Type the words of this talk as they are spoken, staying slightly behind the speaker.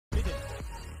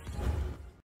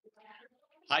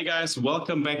Hi guys,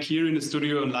 welcome back here in the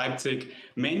studio in Leipzig.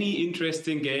 Many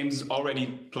interesting games already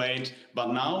played,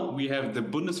 but now we have the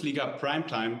Bundesliga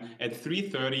primetime at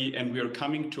 3:30 and we are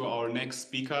coming to our next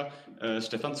speaker,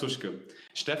 Stefan Zuschke.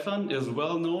 Stefan is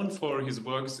well known for his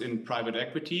works in private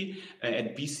equity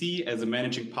at BC as a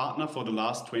managing partner for the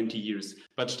last 20 years.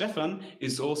 But Stefan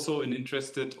is also an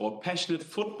interested or passionate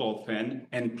football fan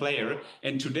and player,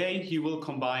 and today he will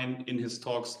combine in his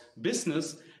talks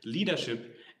business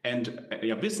leadership and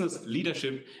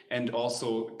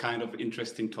also kind of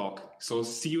interesting talk. So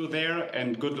see you there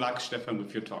and good luck, Stefan,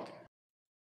 with your talk.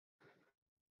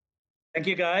 Thank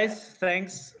you, guys.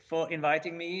 Thanks for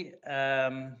inviting me.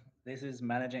 This is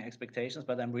Managing Expectations,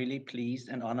 but I'm really pleased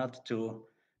and honored to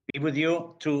be with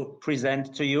you to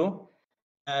present to you.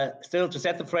 Still, to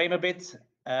set the frame a bit,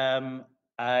 I'm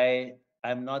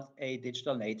not a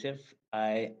digital native.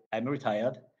 I'm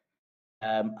retired.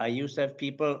 I used to have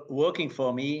people working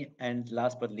for me, and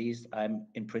last but least, I'm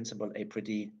in principle a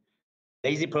pretty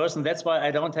lazy person. That's why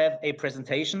I don't have a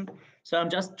presentation. So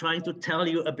I'm just trying to tell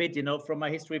you a bit, from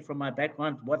my history, from my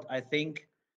background, what I think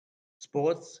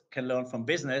sports can learn from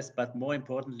business, but more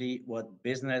importantly, what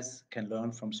business can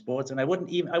learn from sports. And I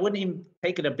wouldn't even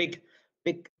take it a bit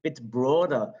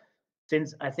broader,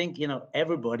 since I think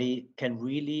everybody can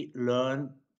really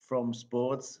learn from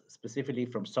sports, specifically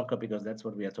from soccer, because that's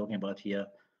what we are talking about here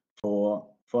for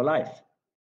life.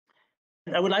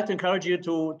 And I would like to encourage you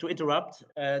to interrupt,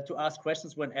 to ask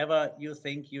questions whenever you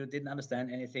think you didn't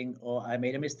understand anything, or I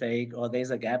made a mistake, or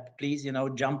there's a gap. Please,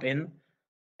 jump in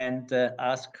and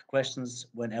ask questions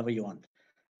whenever you want.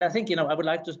 I think, I would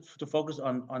like to focus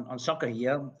on soccer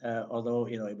here, although,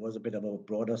 it was a bit of a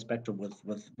broader spectrum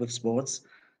with sports,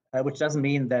 which doesn't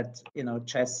mean that,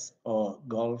 chess or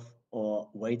golf or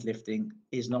weightlifting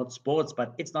is not sports,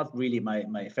 but it's not really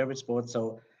my favorite sport.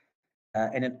 So,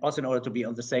 and also in order to be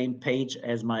on the same page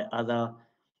as my other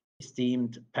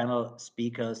esteemed panel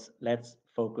speakers, let's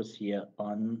focus here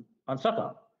on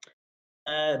soccer.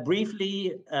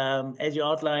 Briefly, as you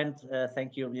outlined,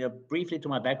 thank you. Briefly to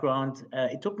my background,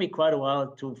 it took me quite a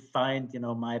while to find,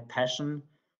 my passion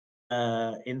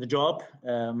in the job.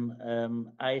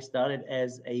 I started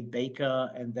as a baker,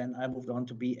 and then I moved on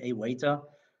to be a waiter.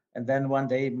 And then one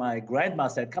day my grandma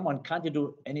said, "Come on, can't you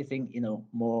do anything,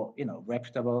 more,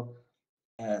 reputable,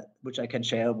 which I can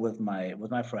share with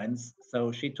my friends?"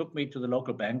 So she took me to the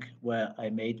local bank where I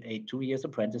made a 2-year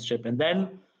apprenticeship. And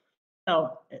then,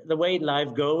 the way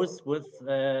life goes with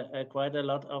quite a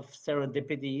lot of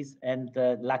serendipities and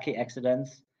lucky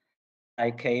accidents,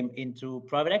 I came into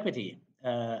private equity.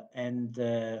 And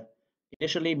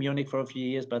initially Munich for a few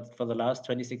years, but for the last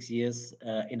 26 years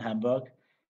in Hamburg.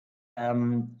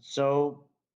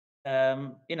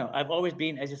 I've always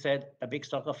been, as you said, a big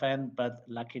soccer fan, but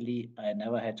luckily I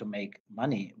never had to make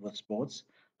money with sports.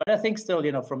 But I think still,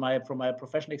 from my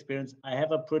professional experience, I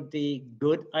have a pretty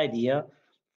good idea,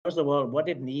 first of all, what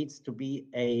it needs to be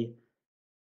a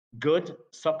good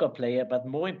soccer player, but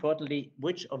more importantly,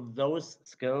 which of those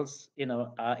skills,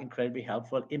 are incredibly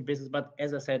helpful in business, but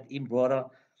as I said, in broader,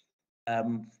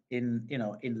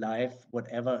 in life,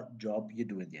 whatever job you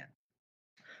do in the end.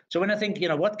 So when I think,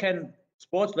 what can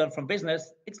sports learn from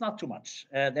business, it's not too much.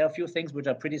 There are a few things which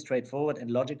are pretty straightforward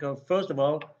and logical. First of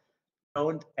all,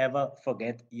 don't ever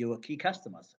forget your key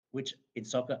customers, which in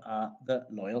soccer are the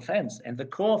loyal fans. And the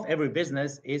core of every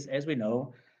business is, as we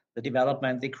know, the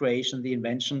development, the creation, the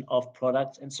invention of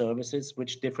products and services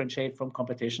which differentiate from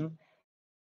competition.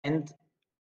 And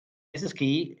this is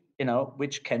key,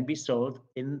 which can be sold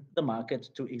in the market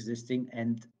to existing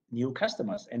and new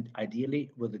customers, and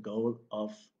ideally with the goal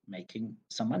of making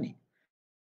some money.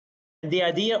 And the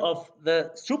idea of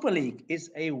the Super League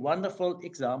is a wonderful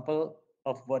example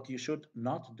of what you should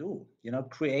not do.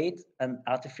 Create an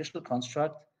artificial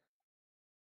construct.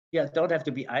 Yeah, don't have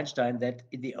to be Einstein that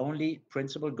the only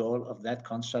principal goal of that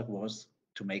construct was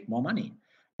to make more money.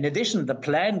 In addition, the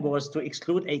plan was to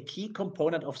exclude a key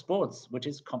component of sports, which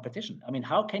is competition. I mean,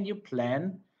 how can you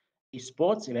plan a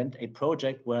sports event, a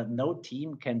project where no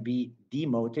team can be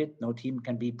demoted, no team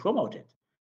can be promoted?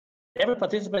 Every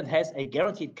participant has a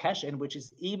guaranteed cash in, which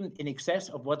is even in excess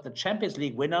of what the Champions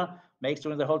League winner makes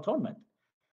during the whole tournament.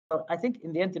 So I think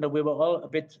in the end, we were all a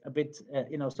bit,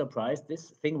 surprised. This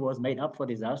thing was made up for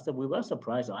disaster. We were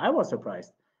surprised, or I was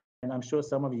surprised, and I'm sure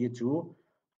some of you too,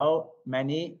 how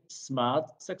many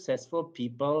smart, successful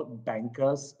people,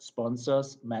 bankers,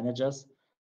 sponsors, managers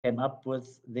came up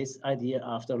with this idea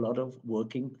after a lot of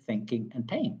working, thinking, and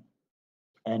pain.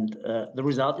 And the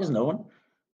result is known.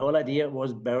 The whole idea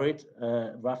was buried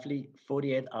roughly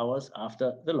 48 hours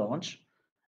after the launch.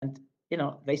 And,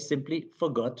 they simply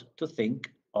forgot to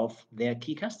think of their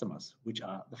key customers, which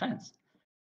are the fans.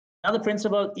 Another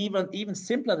principle, even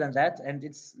simpler than that, and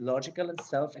it's logical and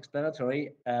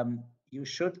self-explanatory, you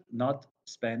should not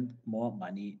spend more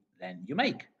money than you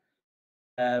make.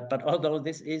 But although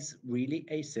this is really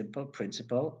a simple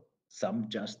principle, some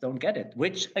just don't get it,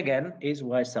 which again is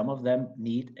why some of them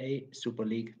need a super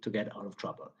league to get out of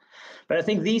trouble. But I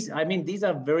think these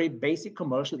are very basic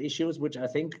commercial issues, which I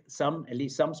think at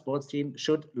least some sports team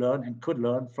should learn and could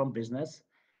learn from business.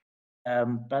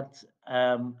 But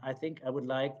I think I would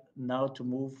like now to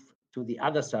move to the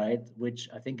other side, which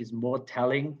I think is more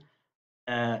telling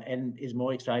and is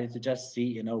more excited to just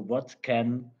see, what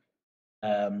can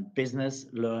business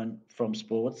learn from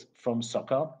sports, from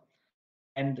soccer.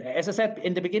 And as I said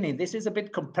in the beginning, this is a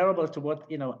bit comparable to what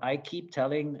I keep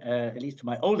telling, at least to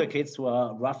my older kids who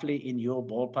are roughly in your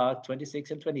ballpark,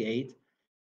 26 and 28.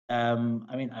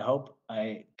 I hope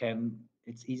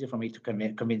it's easier for me to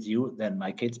convince you than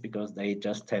my kids, because they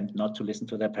just tend not to listen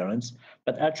to their parents.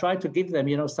 But I try to give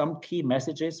them, some key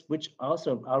messages which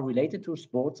also are related to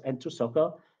sports and to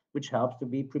soccer, which helps to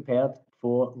be prepared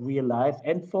for real life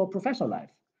and for professional life.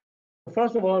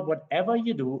 First of all, whatever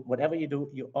you do,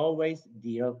 you always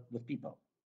deal with people.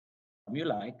 Some you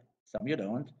like, some you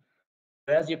don't.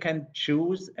 Whereas you can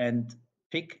choose and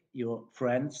pick your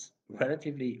friends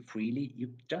relatively freely, you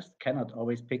just cannot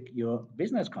always pick your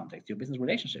business contacts, your business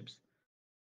relationships.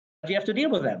 But you have to deal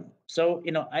with them. So,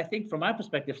 I think from my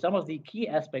perspective, some of the key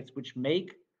aspects which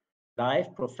make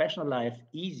professional life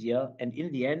easier, and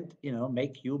in the end,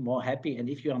 make you more happy. And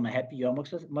if you are more happy, you are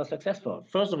more successful.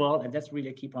 First of all, and that's really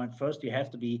a key point, first, you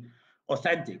have to be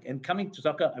authentic. And coming to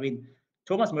soccer,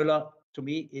 Thomas Müller, to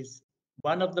me, is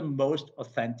one of the most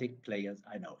authentic players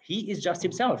I know. He is just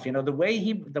himself. The way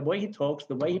he talks,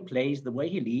 the way he plays, the way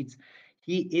he leads,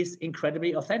 he is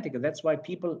incredibly authentic. And that's why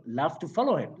people love to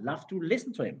follow him, love to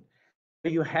listen to him.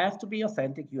 You have to be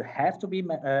authentic. You have to be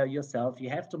yourself.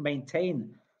 You have to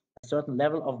maintain a certain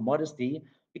level of modesty,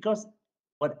 because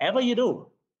whatever you do,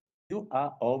 you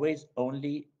are always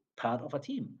only part of a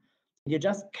team. You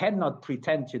just cannot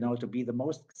pretend, to be the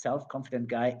most self-confident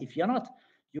guy if you're not.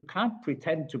 You can't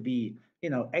pretend to be,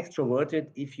 extroverted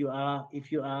if you are,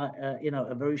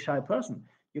 a very shy person.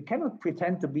 You cannot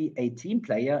pretend to be a team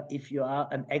player if you are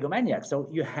an egomaniac. So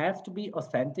you have to be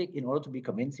authentic in order to be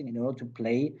convincing, in order to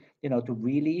play, to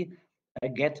really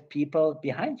get people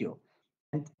behind you.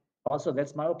 And also,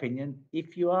 that's my opinion.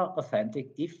 If you are authentic,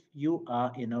 if you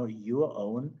are, your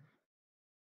own,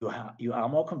 you are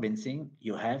more convincing,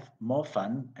 you have more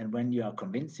fun. And when you are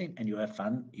convincing and you have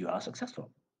fun, you are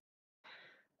successful.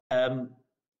 I'd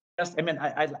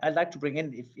like to bring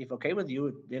in, if okay with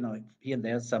you, here and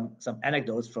there some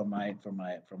anecdotes from my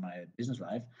business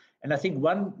life. And I think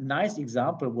one nice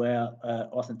example where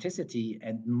authenticity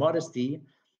and modesty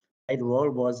played a role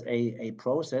was a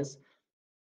process.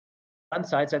 One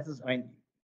side sentence, I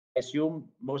assume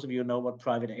most of you know what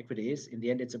private equity is. In the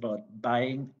end, it's about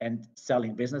buying and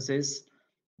selling businesses.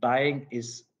 Buying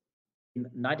is, in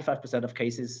 95% of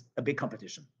cases, a big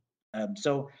competition.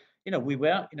 So we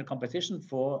were in a competition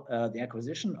for the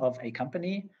acquisition of a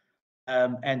company,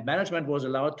 and management was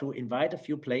allowed to invite a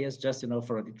few players just,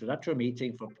 for an introductory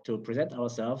meeting to present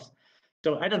ourselves.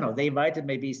 So I don't know, they invited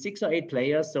maybe 6 or 8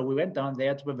 players. So we went down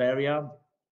there to Bavaria,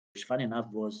 which funny enough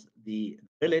was the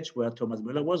village where Thomas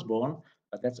Müller was born,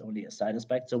 but that's only a side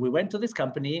aspect. So we went to this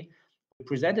company, we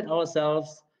presented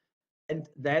ourselves, and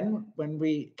then when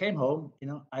we came home,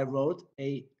 I wrote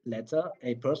a letter,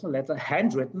 a personal letter,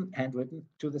 handwritten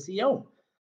to the CEO.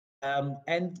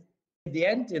 And in the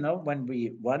end, when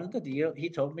we won the deal, he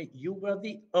told me, you were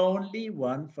the only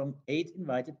one from 8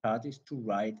 invited parties to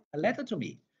write a letter to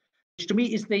me, which to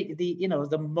me is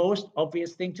the most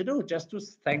obvious thing to do, just to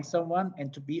thank someone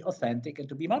and to be authentic and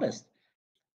to be modest.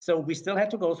 So we still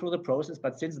had to go through the process,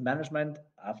 but since management,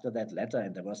 after that letter,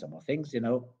 and there were some more things,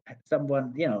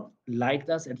 someone,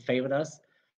 liked us and favored us,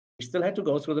 we still had to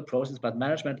go through the process, but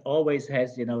management always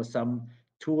has, some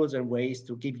tools and ways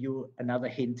to give you another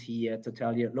hint here, to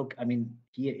tell you, look,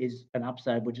 here is an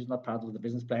upside, which is not part of the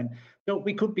business plan. So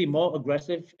we could be more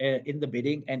aggressive in the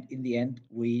bidding, and in the end,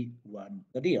 we won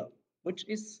the deal, which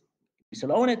is, we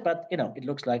still own it, but, it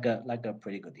looks like a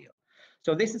pretty good deal.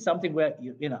 So this is something where,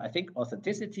 I think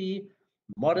authenticity,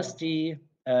 modesty,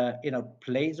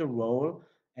 plays a role.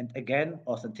 And again,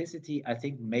 authenticity, I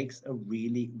think, makes a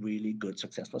really, really good,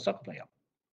 successful soccer player.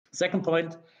 Second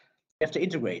point, you have to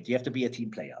integrate. You have to be a team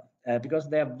player, because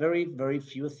there are very, very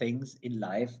few things in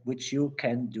life which you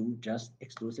can do just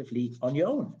exclusively on your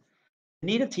own. You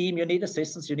need a team, you need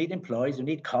assistants, you need employees, you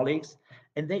need colleagues,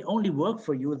 and they only work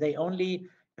for you. They only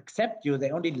accept you,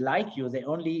 they only like you, they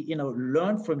only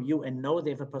learn from you and know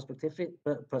they have a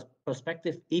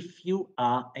perspective if you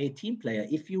are a team player,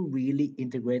 if you really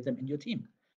integrate them in your team.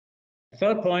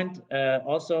 Third point,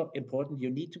 also important,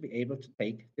 you need to be able to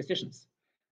take decisions.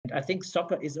 And I think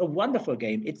soccer is a wonderful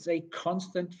game. It's a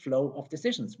constant flow of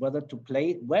decisions, where to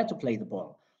play the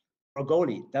ball. Or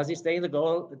goalie, does he stay in the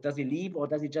goal? Does he leave, or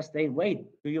does he just stay and wait?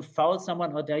 Do you foul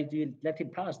someone, or do you let him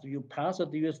pass? Do you pass, or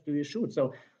do you shoot?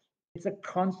 So it's a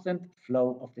constant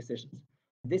flow of decisions.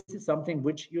 This is something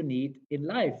which you need in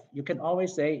life. You can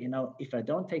always say, if I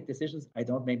don't take decisions, I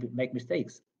don't make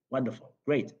mistakes. Wonderful,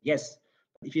 great, yes.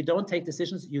 If you don't take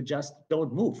decisions, you just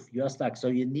don't move. You are stuck. So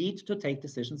you need to take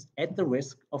decisions at the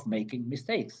risk of making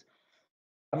mistakes.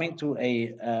 Coming to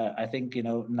I think,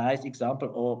 nice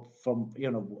example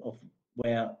of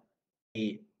where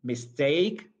a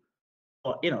mistake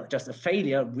or, just a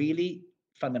failure really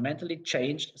fundamentally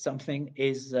changed something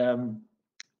is Bayern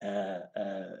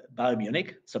Munich,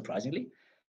 surprisingly.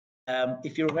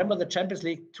 If you remember the Champions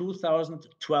League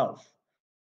 2012,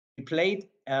 we played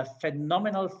a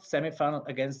phenomenal semifinal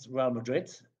against Real Madrid.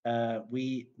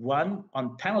 We won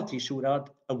on penalty shootout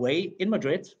away in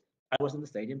Madrid. I was in the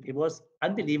stadium. It was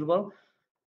unbelievable.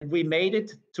 And we made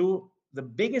it to the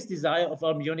biggest desire of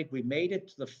our Munich. We made it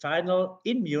to the final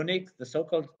in Munich, the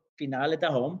so-called Finale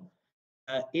da Home,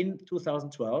 in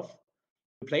 2012.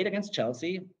 We played against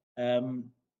Chelsea.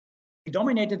 We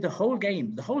dominated the whole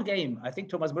game. The whole game. I think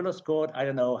Thomas Müller scored, I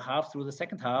don't know, half through the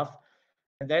second half.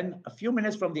 And then a few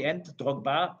minutes from the end,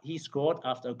 Drogba, he scored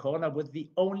after a corner with the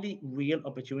only real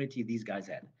opportunity these guys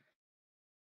had.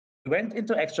 We went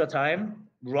into extra time.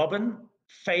 Robben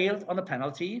failed on a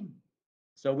penalty.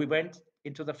 So we went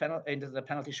into the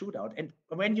penalty shootout. And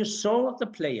when you saw the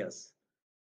players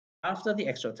after the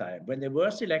extra time, when they were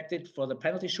selected for the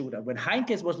penalty shootout, when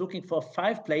Heinkes was looking for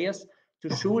 5 players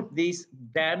to shoot these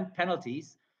damn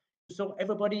penalties, you saw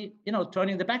everybody,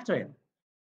 turning their back to him.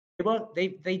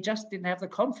 They just didn't have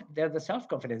the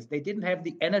self-confidence. They didn't have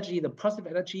the energy, the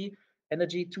positive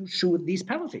energy to shoot these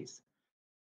penalties.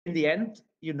 In the end,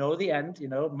 the end,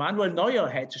 Manuel Neuer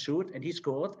had to shoot and he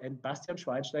scored, and Bastian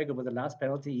Schweinsteiger with the last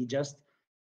penalty, he just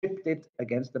tipped it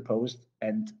against the post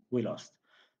and we lost.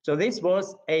 So this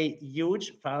was a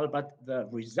huge foul, but the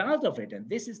result of it, and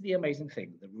this is the amazing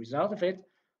thing, the result of it,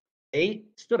 they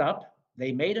stood up,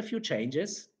 they made a few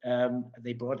changes,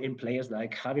 they brought in players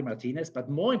like Javi Martinez, but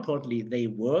more importantly, they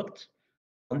worked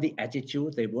on the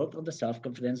attitude, they worked on the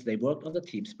self-confidence, they worked on the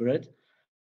team spirit.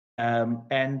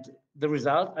 And the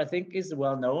result, I think, is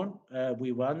well known.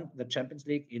 We won the Champions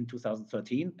League in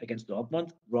 2013 against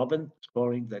Dortmund, Robben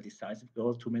scoring the decisive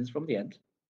goal 2 minutes from the end.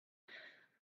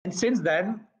 And since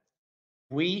then,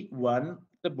 we won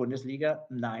the Bundesliga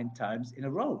 9 times in a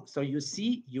row. So you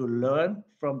see, you learn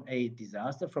from a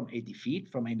disaster, from a defeat,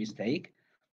 from a mistake,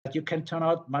 but you can turn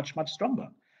out much, much stronger.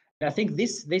 And I think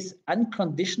this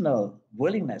unconditional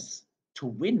willingness to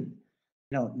win,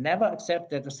 never accept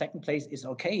that the second place is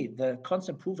okay. The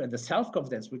constant proof and the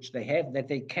self-confidence which they have that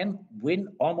they can win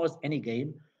almost any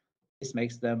game, this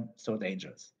makes them so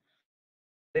dangerous.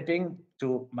 Flipping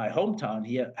to my hometown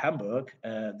here, Hamburg,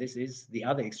 this is the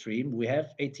other extreme. We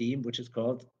have a team which is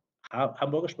called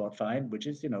Hamburger Sportverein, which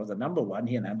is, the #1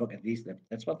 here in Hamburg, at least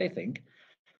that's what they think.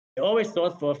 They always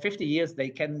thought for 50 years they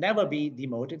can never be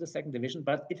demoted to second division,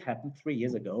 but it happened 3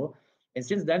 years ago. And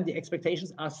since then, the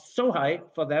expectations are so high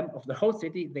for them, of the whole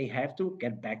city, they have to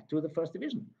get back to the first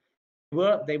division.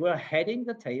 They were heading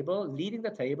the table, leading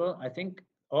the table, I think,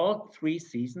 all 3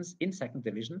 seasons in second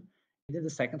division. And in the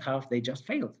second half, they just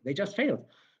failed. They just failed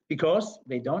because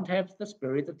they don't have the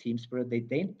spirit, the team spirit. They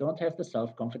don't have the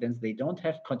self-confidence. They don't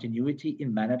have continuity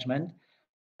in management.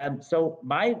 So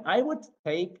I would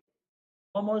take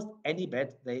almost any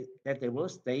bet that they will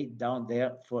stay down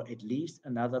there for at least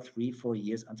another 3-4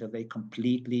 years until they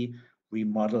completely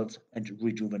remodeled and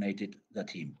rejuvenated the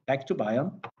team. Back to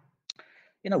Bayern.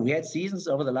 We had seasons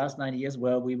over the last 9 years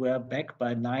where we were back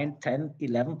by 9, 10,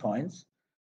 11 points.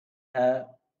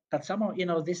 But somehow,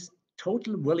 this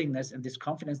total willingness and this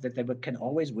confidence that they can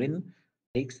always win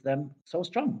makes them so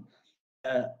strong.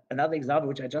 Another example,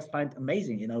 which I just find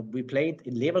amazing, we played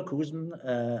in Leverkusen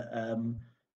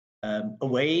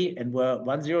away and were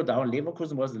 1-0 down.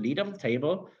 Leverkusen was the leader of the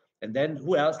table. And then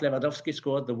who else? Lewandowski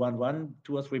scored the 1-1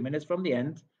 2 or 3 minutes from the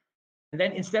end. And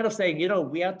then instead of saying,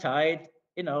 we are tied,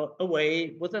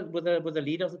 away with the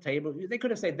leader of the table, they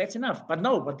could have said that's enough. But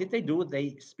no, what did they do?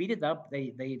 They speeded up.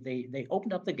 They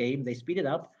opened up the game. They speeded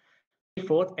up. They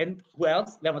fought. And who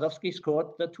else? Lewandowski scored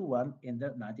the 2-1 in the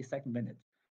 92nd minute.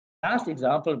 Last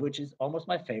example, which is almost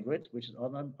my favorite,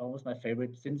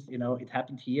 since it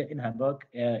happened here in Hamburg.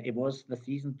 It was the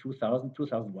season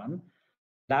 2000-2001.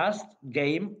 Last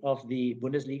game of the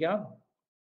Bundesliga.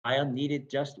 Bayern needed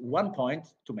just 1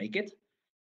 point to make it,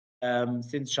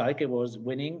 since Schalke was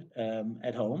winning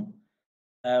at home.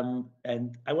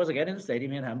 And I was again in the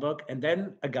stadium in Hamburg, and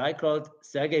then a guy called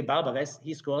Sergei Barbares,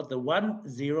 he scored the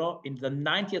 1-0 in the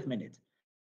 90th minute.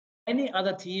 Any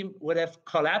other team would have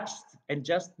collapsed and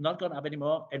just not gone up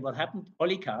anymore. And what happened?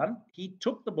 Oli Kahn, he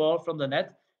took the ball from the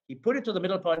net, he put it to the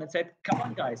middle point and said, come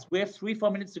on, guys, we have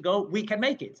 3-4 minutes to go, we can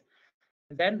make it.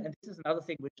 And then, and this is another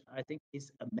thing which I think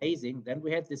is amazing, then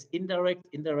we had this indirect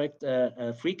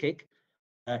free kick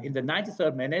in the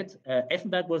 93rd minute.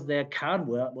 Effenberg was there, Kahn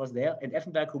was there, and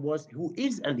Effenberg, who was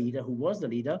the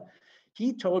leader,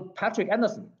 he told Patrick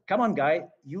Anderson, come on, guy,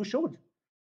 you shoot.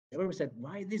 Everyone said,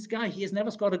 why this guy? He has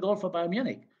never scored a goal for Bayern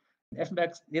Munich.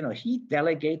 Effenberg, he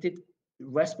delegated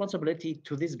responsibility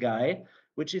to this guy,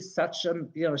 which is such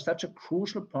a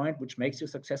crucial point, which makes you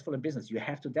successful in business. You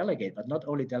have to delegate, but not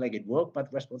only delegate work,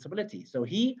 but responsibility. So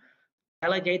he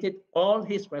delegated all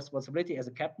his responsibility as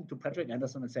a captain to Patrick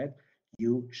Anderson and said,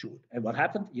 you shoot. And what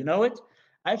happened? You know it.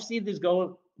 I've seen this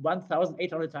goal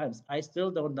 1,800 times. I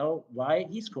still don't know why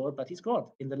he scored, but he scored.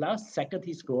 In the last second,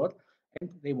 he scored, and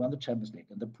they won the Champions League.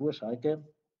 And the poor Schalke,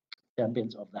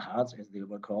 champions of the hearts, as they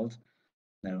were called,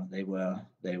 they were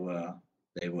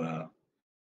the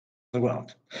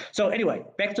ground. So anyway,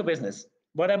 back to business.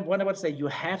 What I would say, you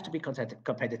have to be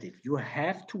competitive. You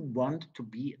have to want to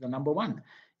be the number one.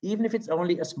 Even if it's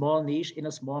only a small niche in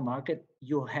a small market,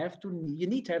 you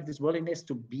need to have this willingness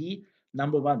to be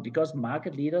number one, because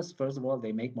market leaders, first of all,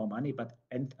 they make more money,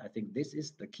 and I think this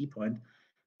is the key point,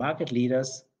 market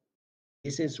leaders,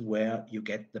 this is where you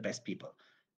get the best people.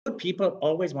 Good people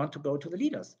always want to go to the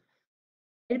leaders.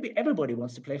 Maybe everybody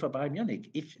wants to play for Bayern Munich.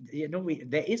 If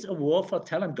there is a war for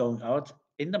talent going out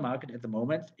in the market at the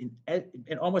moment,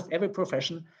 in almost every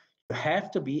profession, you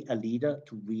have to be a leader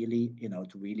to really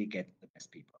get the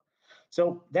best people.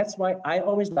 So that's why I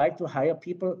always like to hire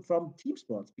people from team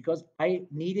sports, because I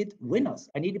needed winners.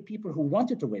 I needed people who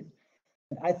wanted to win.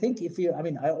 And I think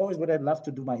I always would have loved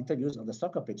to do my interviews on the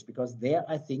soccer pitch, because there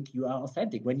I think you are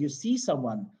authentic. When you see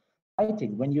someone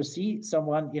fighting, when you see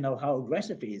someone, how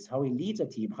aggressive he is, how he leads a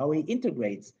team, how he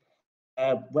integrates,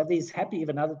 whether he's happy if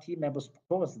another team member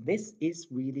scores, this is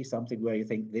really something where you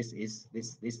think this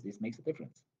makes a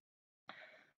difference.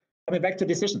 Coming back to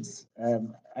decisions.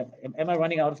 Am I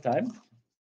running out of time?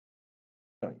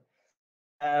 Sorry.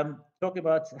 Talking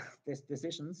about these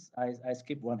decisions, I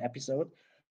skipped one episode.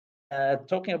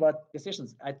 Talking about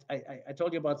decisions, I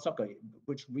told you about soccer,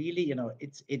 which really,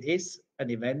 it is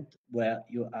an event where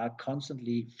you are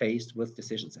constantly faced with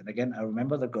decisions. And again, I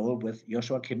remember the goal with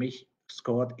Joshua Kimmich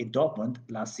scored in Dortmund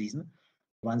last season,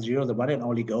 1-0, the one and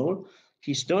only goal.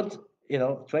 He stood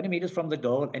 20 meters from the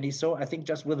goal, and he saw, I think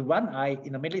just with one eye,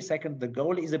 in a millisecond, the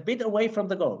goal is a bit away from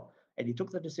the goal. And he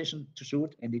took the decision to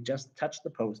shoot, and he just touched the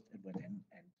post and went in.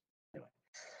 And anyway.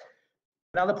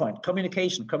 Another point,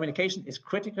 communication. Communication is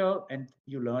critical, and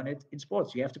you learn it in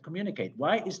sports. You have to communicate.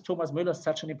 Why is Thomas Müller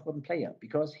such an important player?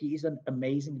 Because he is an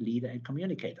amazing leader and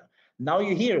communicator. Now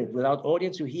you hear it without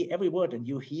audience, you hear every word, and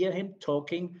you hear him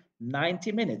talking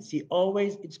 90 minutes. He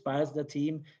always inspires the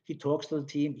team. He talks to the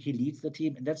team. He leads the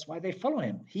team, and that's why they follow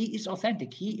him. He is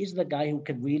authentic. He is the guy who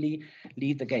can really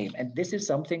lead the game. And this is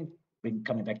something,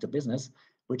 coming back to business,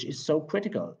 which is so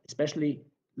critical, especially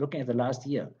looking at the last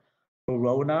year.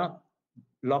 Corona,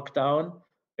 lockdown,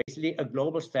 basically a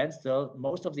global standstill,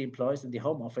 most of the employees in the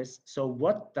home office. So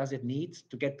what does it need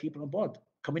to get people on board?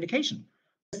 Communication.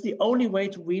 It's the only way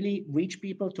to really reach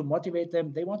people, to motivate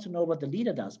them. They want to know what the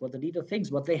leader does, what the leader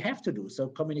thinks, what they have to do. So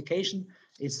communication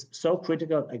is so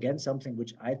critical. Again, something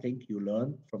which I think you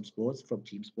learn from sports, from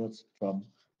team sports, from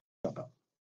soccer.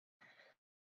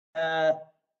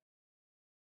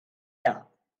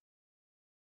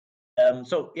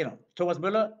 So, Thomas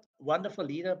Müller, wonderful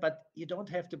leader, but you don't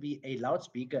have to be a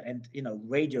loudspeaker and,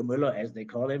 Radio Müller, as they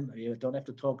call him. You don't have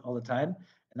to talk all the time.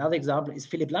 Another example is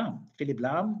Philipp Lahm. Philipp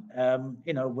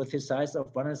Lahm, with his size of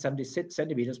 176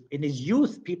 centimeters, in his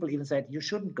youth, people even said, you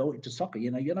shouldn't go into soccer.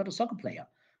 You're not a soccer player.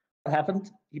 What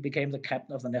happened? He became the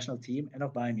captain of the national team and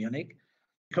of Bayern Munich,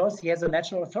 because he has a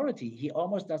natural authority. He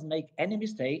almost doesn't make any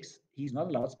mistakes. He's not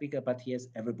a loudspeaker, but he has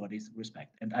everybody's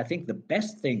respect. And I think the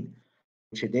best thing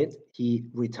which he did, he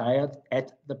retired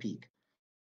at the peak.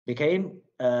 Became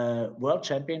world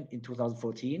champion in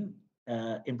 2014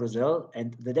 in Brazil.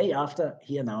 And the day after,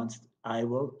 he announced, I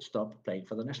will stop playing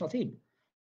for the national team.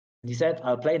 And he said,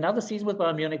 I'll play another season with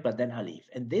Bayern Munich, but then I'll leave.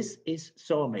 And this is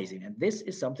so amazing. And this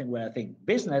is something where I think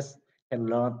business can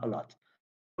learn a lot.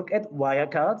 Look at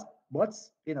Wirecard.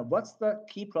 What's the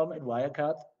key problem in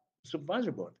Wirecard?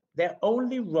 Supervisory board. Their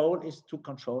only role is to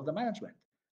control the management.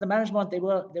 The management, they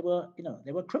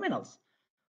were criminals.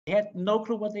 They had no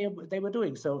clue what they were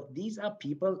doing. So these are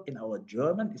people in our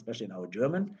German, especially in our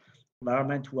German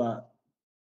environment, who are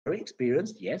very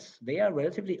experienced. Yes, they are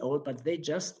relatively old, but they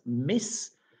just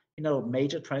miss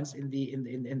major trends in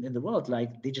the world,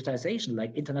 like digitization,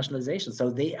 like internationalization. So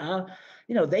they are,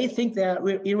 they think they are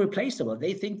irreplaceable.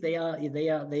 They think they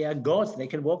are gods. They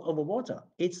can walk over water.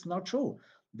 It's not true.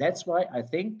 That's why I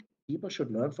think people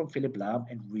should learn from Philipp Lahm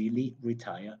and really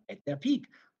retire at their peak,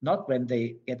 not when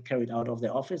they get carried out of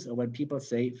their office or when people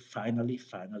say finally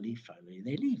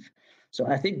they leave. So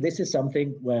I think this is something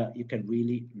where you can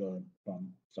really learn from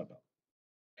soccer.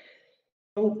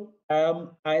 So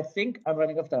I think I'm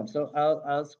running out of time. So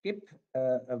I'll skip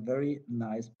a very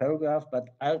nice paragraph, but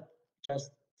I'll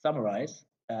just summarize.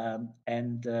 No,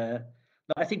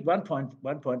 I think one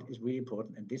point is really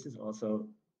important, and this is also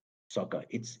soccer.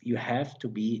 It's you have to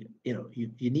be,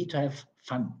 you need to have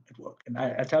fun at work. And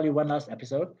I'll tell you one last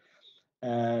episode.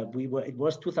 It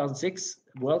was 2006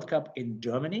 World Cup in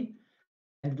Germany.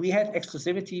 And we had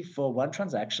exclusivity for one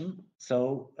transaction.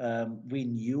 So we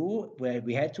knew where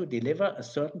we had to deliver a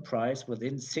certain price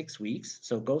within 6 weeks.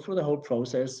 So go through the whole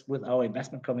process with our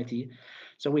investment committee.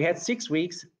 So we had 6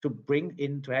 weeks to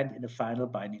hand in a final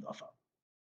binding offer.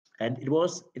 And it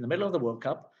was in the middle of the World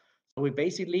Cup. So we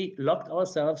basically locked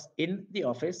ourselves in the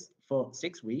office for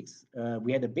 6 weeks.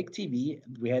 We had a big TV.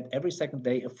 We had every second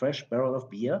day a fresh barrel of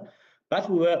beer. But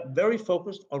we were very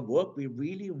focused on work. We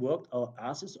really worked our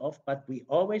asses off, but we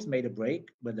always made a break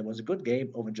when there was a good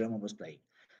game or when Germany was playing.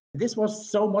 This was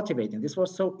so motivating. This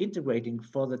was so integrating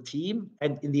for the team.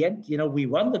 And in the end, we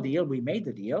won the deal. We made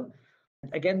the deal.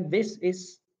 And again, this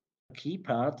is a key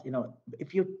part.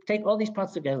 If you take all these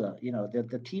parts together,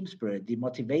 the team spirit, the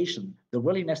motivation, the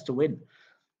willingness to win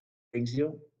brings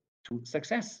you to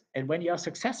success. And when you're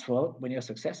successful,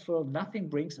 nothing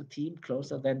brings a team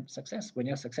closer than success. When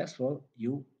you're successful,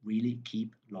 you really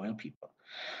keep loyal people.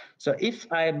 So if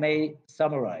I may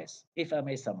summarize,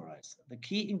 the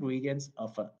key ingredients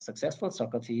of a successful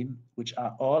soccer team, which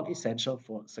are all essential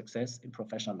for success in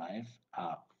professional life,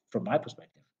 are, from my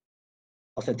perspective,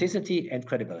 authenticity and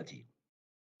credibility,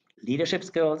 leadership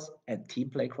skills and team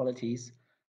play qualities,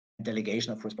 and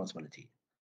delegation of responsibility.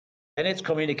 Then it's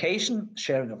communication,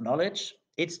 sharing of knowledge.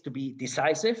 It's to be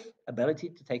decisive, ability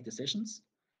to take decisions.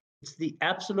 It's the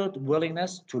absolute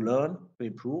willingness to learn, to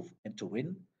improve, and to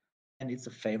win. And it's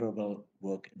a favorable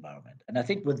work environment. And I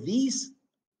think with these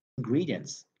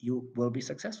ingredients, you will be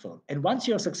successful. And once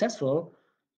you're successful,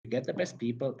 you get the best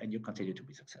people and you continue to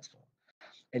be successful.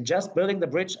 And just building the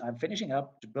bridge, I'm finishing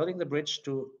up, building the bridge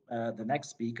to the next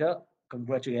speaker.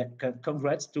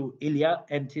 Congrats to Ilya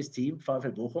and his team,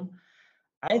 VfL Bochum.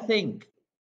 I think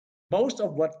most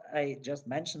of what I just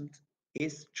mentioned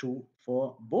is true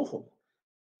for Bochum.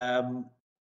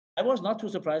 I was not too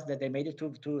surprised that they made it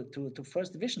to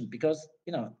first division because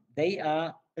they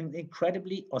are an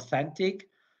incredibly authentic,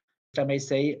 if I may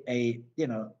say, a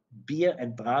beer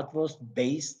and bratwurst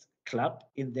based club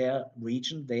in their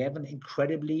region. They have an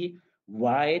incredibly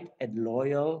wide and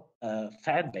loyal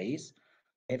fan base.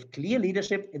 They have clear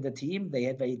leadership in the team. They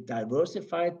have a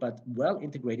diversified but well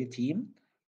integrated team.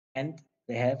 And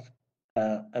they have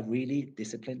a really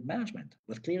disciplined management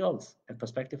with clear roles and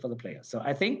perspective for the players. So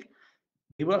I think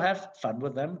we will have fun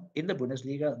with them in the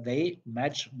Bundesliga. They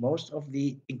match most of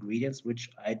the ingredients which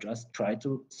I just tried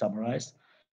to summarize.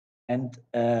 And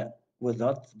with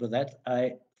that,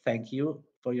 I thank you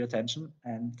for your attention.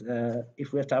 And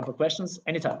if we have time for questions,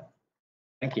 anytime.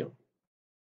 Thank you.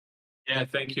 Yeah,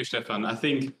 thank you, Stefan. I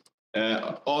think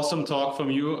awesome talk from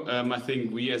you. I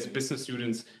think we as business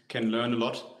students can learn a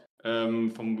lot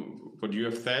from what you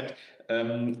have said.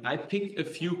 I picked a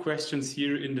few questions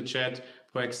here in the chat.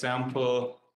 For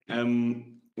example,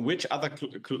 which other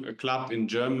club in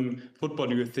German football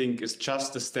do you think is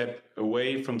just a step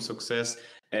away from success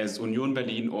as Union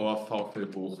Berlin or VfL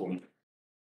Bochum?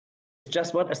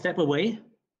 Just what, a step away?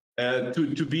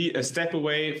 To be a step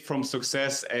away from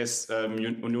success as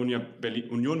Union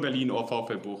Berlin or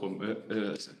VfL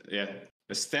Bochum. Yeah,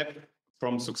 a step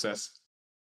from success.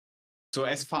 So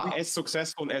as far as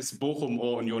successful as Bochum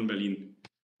or Union Berlin.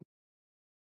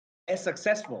 As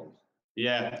successful?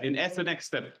 Yeah, as the next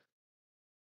step.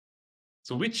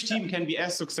 So which team can be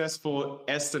as successful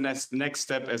as the next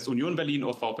step as Union Berlin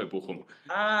or VfL Bochum?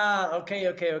 Okay.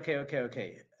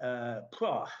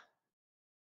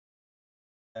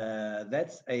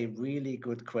 That's a really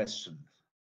good question.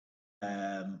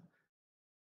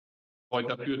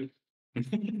 Point up good.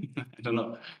 I don't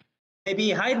know. Maybe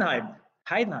Heidenheim.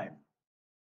 Heidenheim.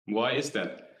 Why is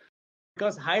that?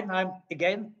 Because Heidenheim,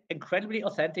 again, incredibly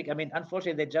authentic. I mean,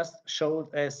 unfortunately, they just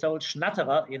sold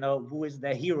Schnatterer, who is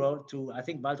their hero to, I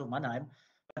think, Waldhof Mannheim.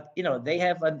 But they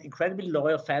have an incredibly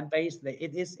loyal fan base.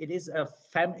 It's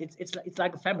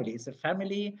like a family. It's a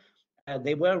family.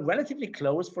 They were relatively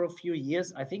close for a few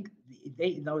years. I think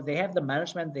they have the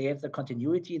management, they have the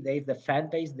continuity, they have the fan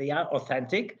base. They are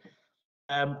authentic.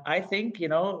 I think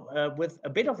with a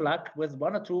bit of luck, with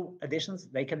one or two additions,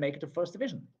 they can make it to first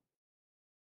division.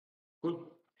 Cool.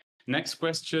 Next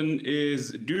question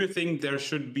is, do you think there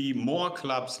should be more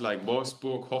clubs like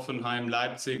Wolfsburg, Hoffenheim,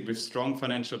 Leipzig with strong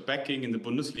financial backing in the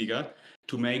Bundesliga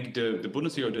to make the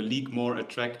Bundesliga or the league more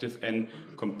attractive and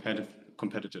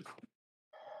competitive?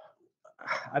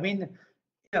 I mean,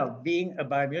 being a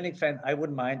Bayern Munich fan, I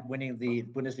wouldn't mind winning the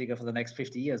Bundesliga for the next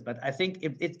 50 years. But I think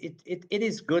it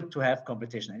is good to have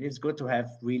competition. It is good to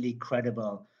have really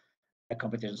credible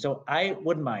competition. So I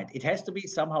wouldn't mind. It has to be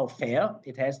somehow fair.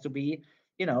 It has to be,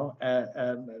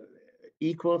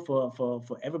 equal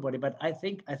for everybody. But I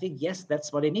think yes,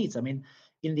 that's what it needs. I mean,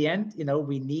 in the end,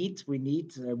 we need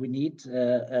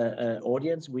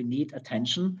audience. We need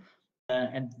attention.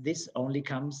 And this only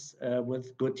comes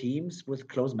with good teams, with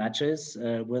close matches,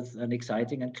 with an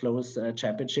exciting and close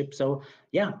championship. So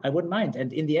yeah, I wouldn't mind.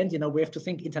 And in the end, we have to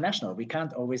think international. We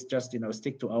can't always just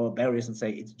stick to our barriers and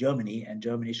say it's Germany and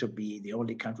Germany should be the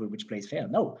only country which plays fair.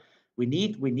 No, we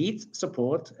need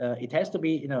support. It has to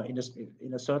be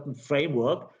in a certain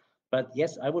framework. But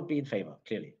yes, I would be in favor,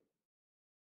 clearly.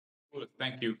 Cool,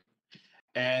 thank you.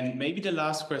 And maybe the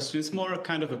last question is more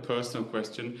kind of a personal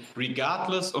question.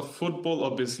 Regardless of football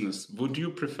or business, would you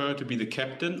prefer to be the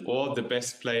captain or the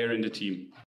best player in the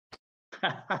team?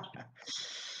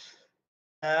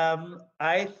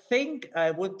 I think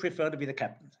I would prefer to be the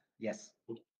captain. Yes.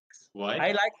 Why?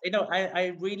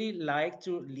 I really like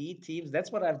to lead teams.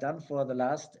 That's what I've done for the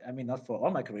last, not for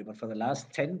all my career, but for the last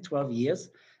 10, 12 years.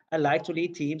 I like to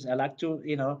lead teams. I like to,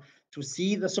 to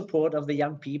see the support of the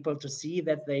young people, to see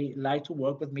that they like to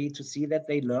work with me, to see that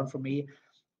they learn from me.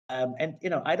 And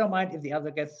I don't mind if the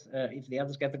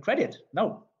others get the credit.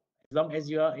 No, as long as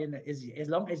as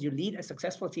long as you lead a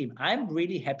successful team, I'm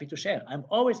really happy to share. I'm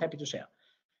always happy to share.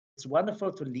 It's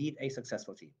wonderful to lead a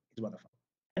successful team. It's wonderful,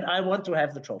 and I want to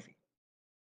have the trophy.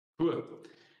 Cool.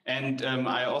 And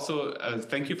I also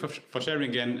thank you for sharing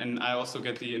again. And I also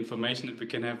get the information that we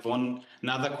can have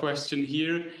another question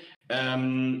here.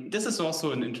 This is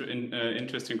also an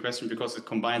interesting question because it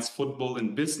combines football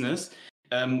and business.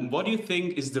 What do you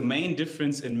think is the main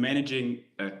difference in managing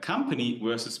a company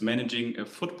versus managing a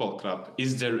football club?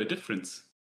 Is there a difference?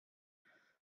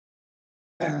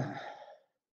 I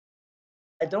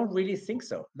don't really think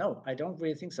so. No, I don't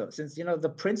really think so. Since,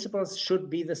 the principles should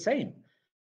be the same.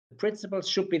 The principles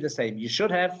should be the same. You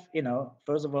should have,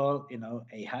 first of all,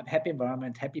 a happy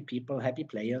environment, happy people, happy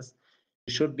players.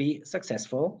 You should be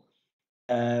successful,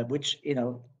 which,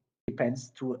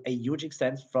 depends to a huge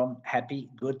extent from happy,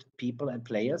 good people and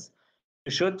players.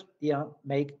 You should,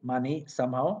 make money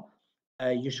somehow.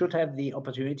 You should have the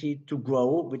opportunity to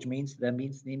grow, which means there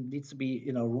needs to be,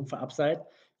 room for upside.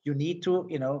 You need to,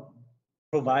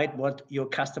 provide what your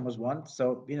customers want.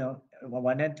 So, on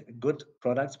one end, good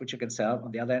products which you can sell.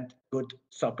 On the other end, good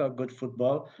soccer, good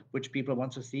football, which people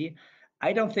want to see.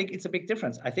 I don't think it's a big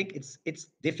difference. I think it's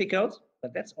difficult,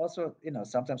 but that's also,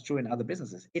 sometimes true in other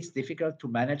businesses. It's difficult to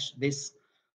manage this,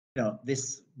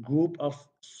 this group of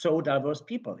so diverse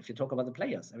people. If you talk about the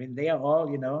players, I mean, they are all,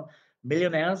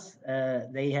 millionaires.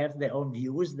 They have their own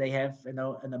views. They have,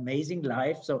 an amazing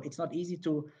life. So it's not easy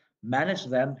to manage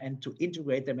them and to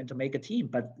integrate them and to make a team.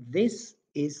 But this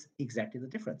is exactly the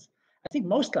difference. I think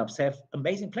most clubs have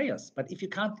amazing players, but if you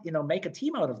can't, make a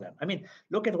team out of them. I mean,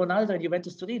 look at Ronaldo and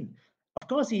Juventus Turin. Of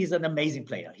course, he's an amazing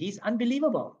player. He's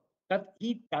unbelievable, but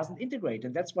he doesn't integrate.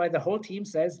 And that's why the whole team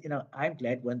says, I'm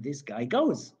glad when this guy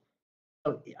goes.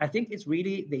 So I think it's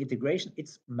really the integration.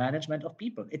 It's management of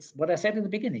people. It's what I said in the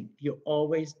beginning. You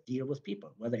always deal with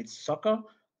people, whether it's soccer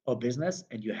or business,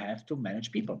 and you have to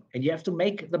manage people and you have to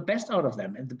make the best out of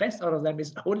them. And the best out of them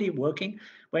is only working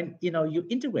when, you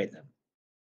integrate them.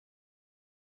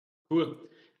 Cool.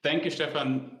 Thank you,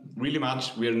 Stefan, really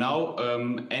much. We're now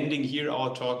ending here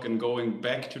our talk and going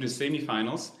back to the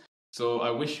semifinals. So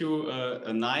I wish you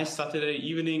a nice Saturday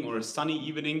evening or a sunny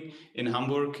evening in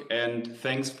Hamburg, and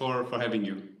thanks for having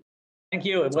you. Thank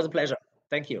you. It was a pleasure.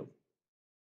 Thank you.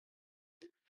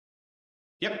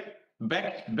 Yep.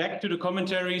 Back to the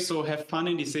commentary. So have fun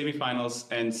in the semifinals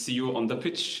and see you on the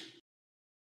pitch.